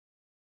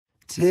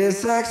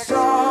Tastes like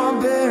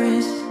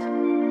strawberries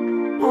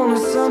on a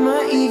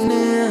summer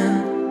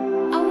evening.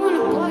 I want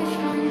a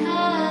boyfriend,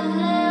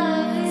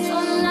 so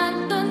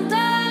not the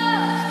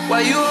dark.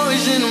 Why you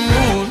always in the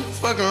mood?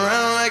 Fuck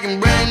around like I'm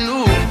brand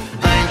new.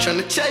 I ain't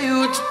tryna tell you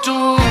what to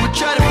do, but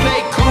try to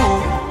play cool.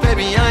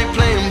 Baby, I ain't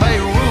playing by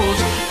your rules.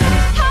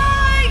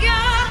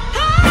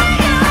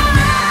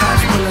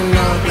 Cops pulling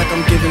up like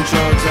I'm giving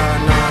drugs.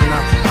 Nah,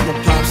 I'm a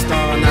pop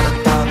star, not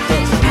a doctor.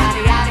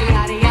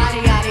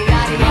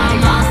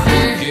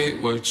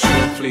 Get what you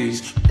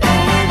please.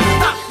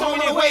 Stop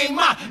throwing away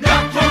my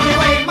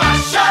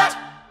shirt.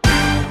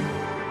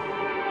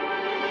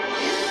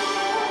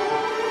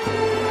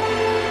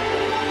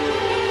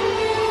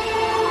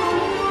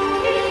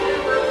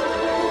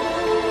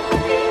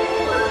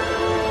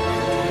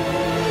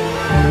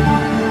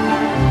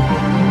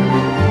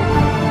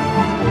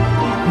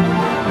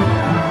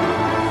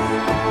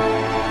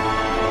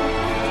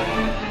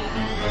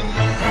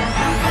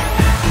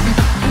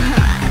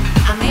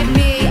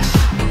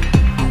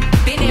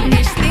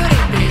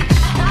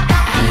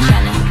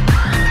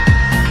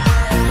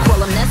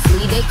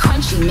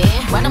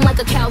 Run him like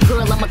a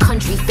cowgirl, I'm a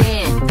country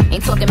fan.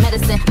 Ain't talking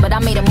medicine, but I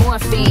made a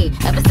morphine.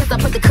 Ever since I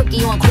put the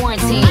cookie on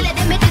quarantine. All of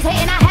them bitches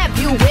hating, I have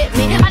you with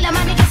me. All of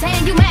my niggas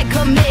saying you mad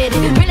committed.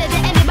 Really to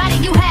anybody,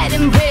 you had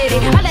him ready.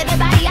 All of the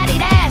body, I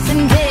did ass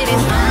and did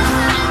it.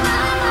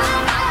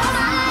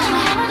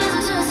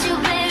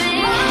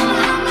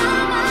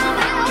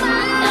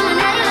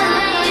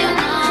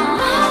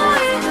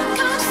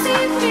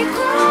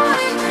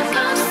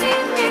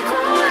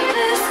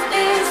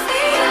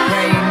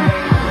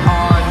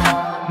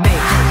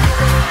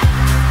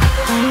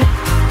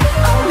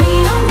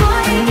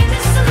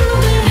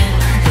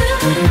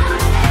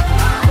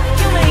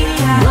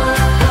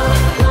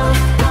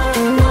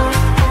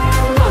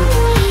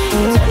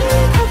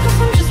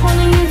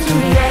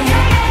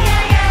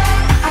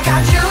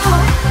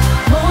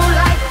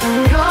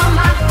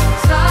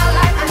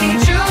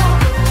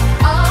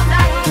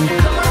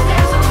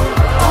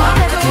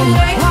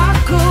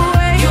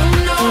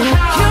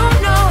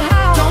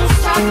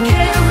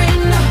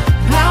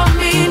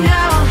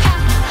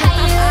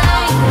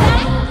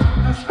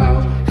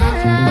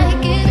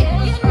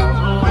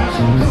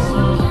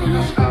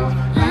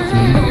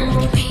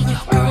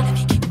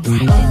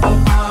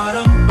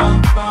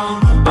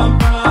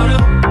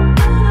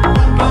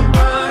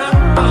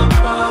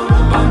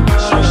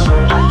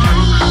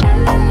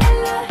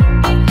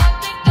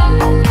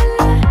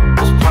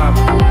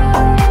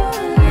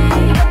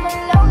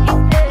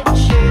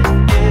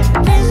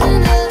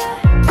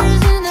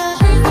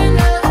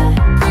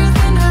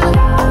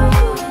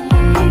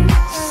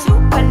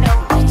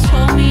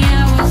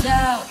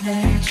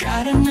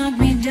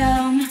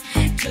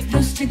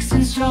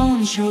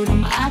 Showed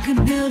him I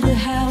could build a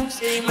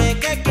house. Dime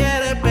que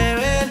quieres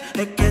beber,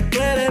 es que tú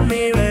eres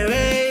mi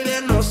bebé. Y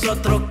de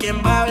nosotros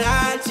quién va a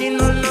hablar si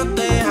no nos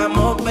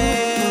dejamos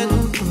ver.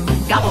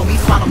 Gobble me,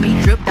 swallow me,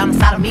 drip down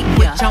inside of me.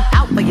 Quick jump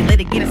out for you, let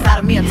it get inside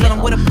of me. I tell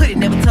him where to put it,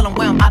 never tell him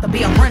where I'm about to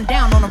be. I run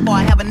down on him before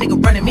I have a nigga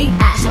running me.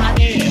 I'm a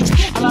bitch,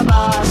 I'm a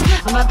boss,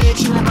 I'm a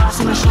bitch, I'm a boss,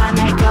 I'm a shine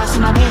like glass,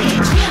 I'm a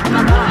bitch, I'm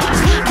a boss.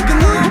 You can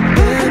move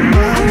in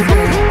my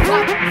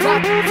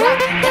Rock,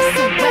 that's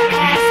a wet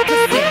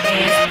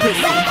ass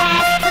pussy.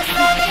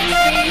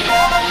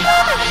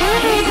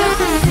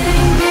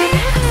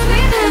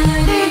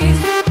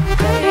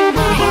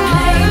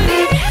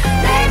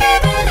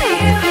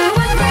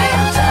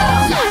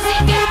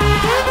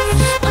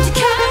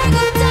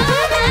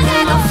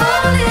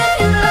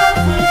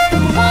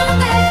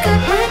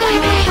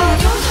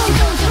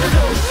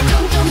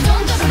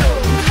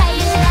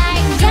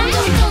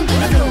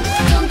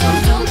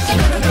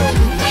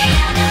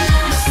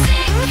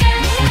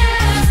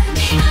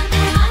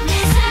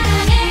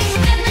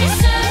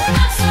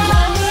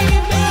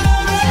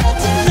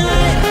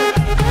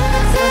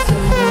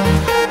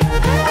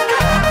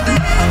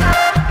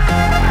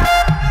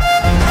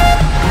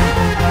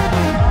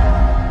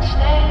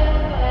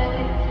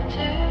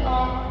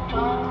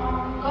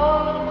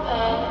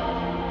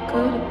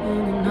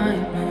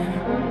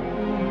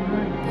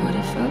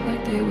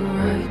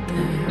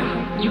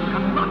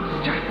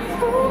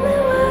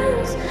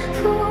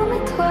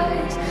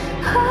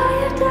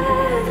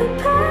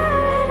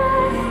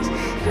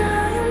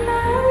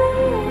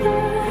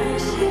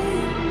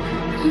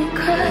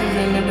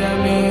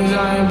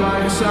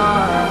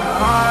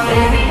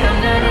 Baby, I'm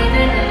not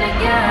even in the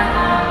gap.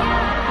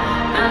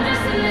 I'm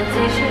just an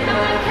imitation of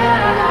a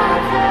cat.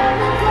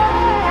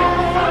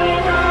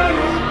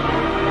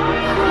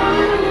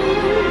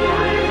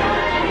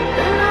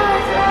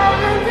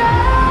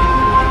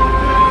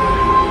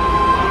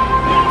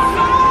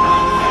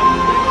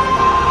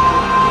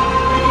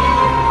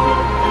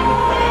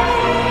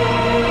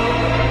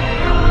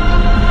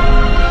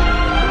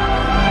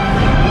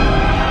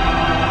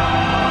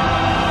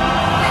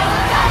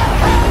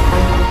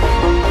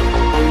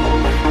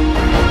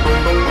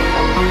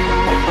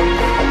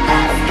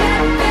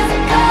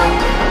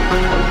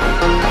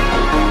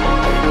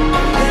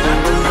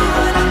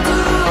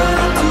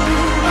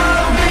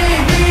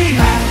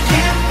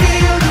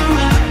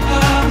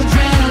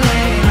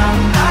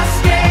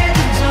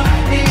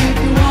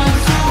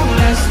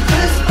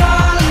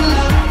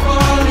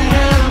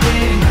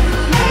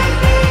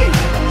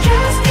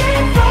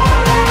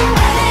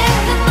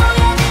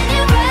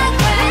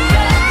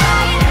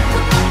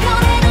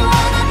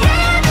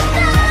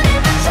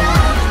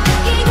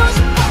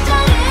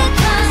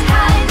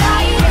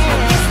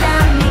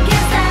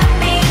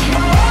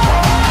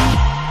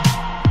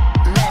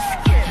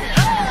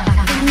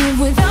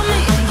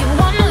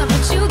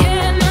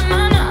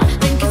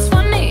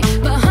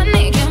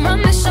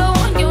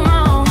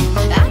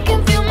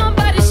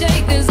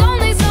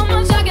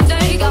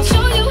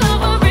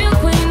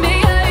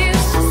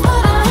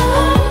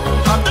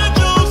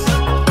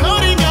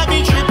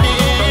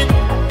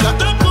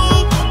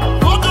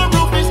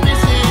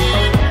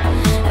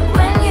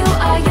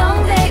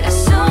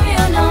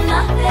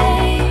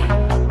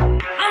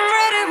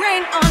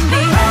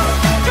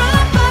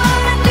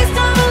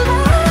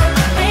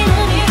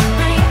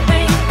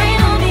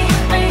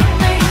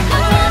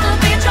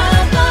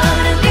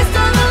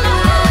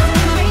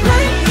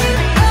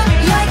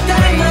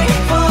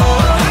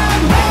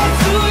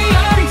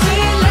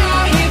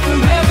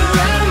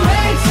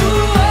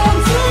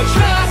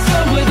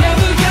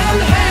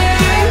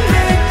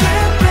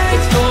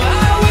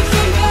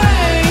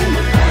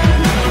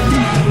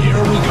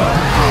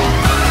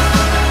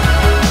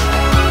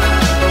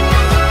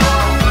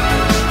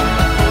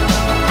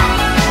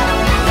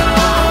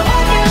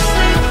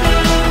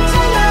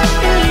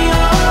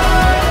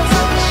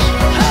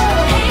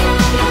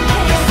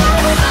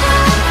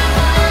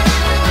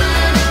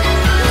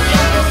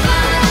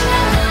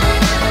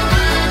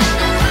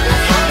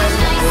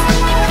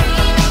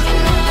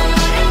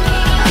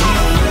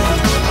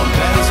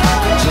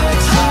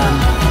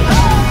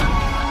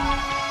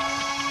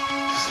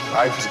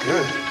 life is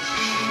good.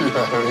 You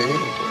know what I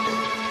mean?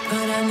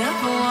 But I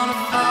never wanna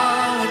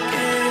fall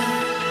again.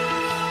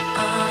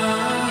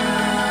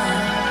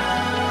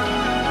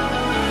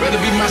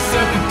 Rather be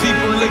myself and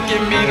people look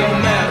at me,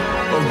 don't matter.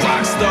 A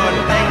rock star.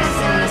 Bangers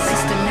in the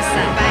system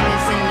inside.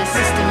 Bangers in the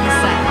system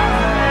inside.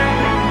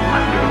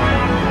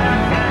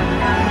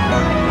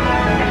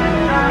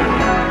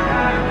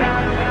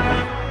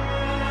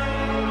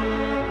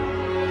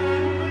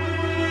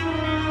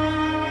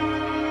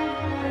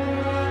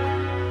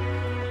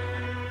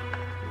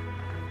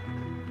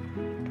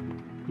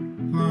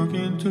 Look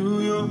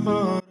into your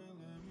heart.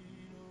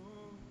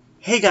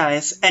 Hey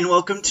guys, and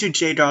welcome to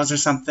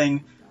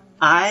JayGamesOrSomething.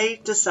 I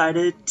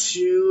decided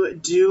to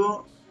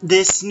do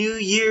this New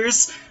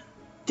Year's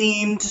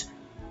themed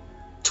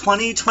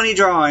 2020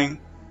 drawing.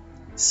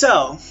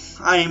 So,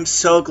 I am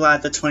so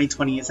glad that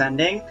 2020 is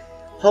ending.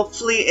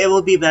 Hopefully it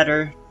will be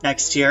better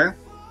next year.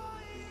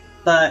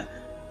 But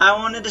I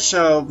wanted to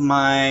show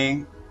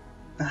my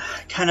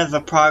kind of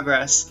a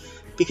progress,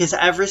 because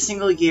every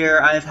single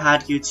year I've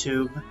had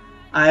YouTube,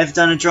 I've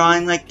done a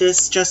drawing like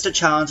this just to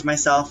challenge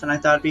myself, and I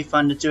thought it'd be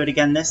fun to do it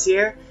again this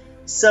year.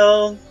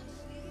 So,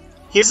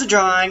 here's a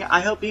drawing.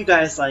 I hope you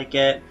guys like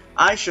it.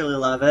 I surely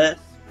love it.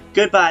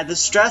 Goodbye, the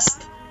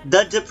stressed,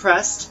 the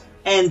depressed,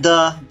 and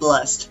the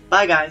blessed.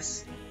 Bye,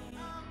 guys.